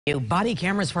Body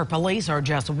cameras for police are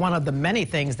just one of the many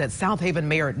things that Southaven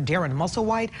Mayor Darren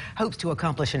Musselwhite hopes to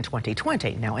accomplish in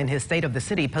 2020. Now, in his State of the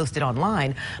City posted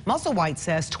online, Musselwhite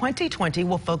says 2020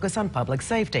 will focus on public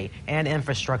safety and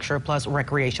infrastructure plus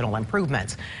recreational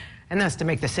improvements. And that's to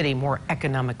make the city more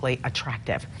economically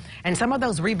attractive. And some of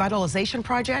those revitalization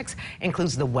projects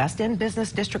includes the West End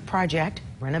Business District project,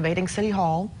 renovating City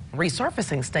Hall,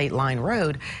 resurfacing State Line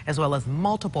Road, as well as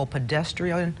multiple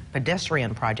pedestrian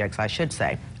projects, I should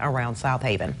say, around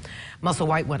Southaven.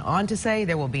 Musselwhite went on to say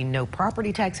there will be no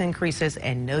property tax increases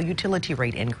and no utility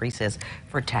rate increases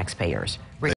for taxpayers.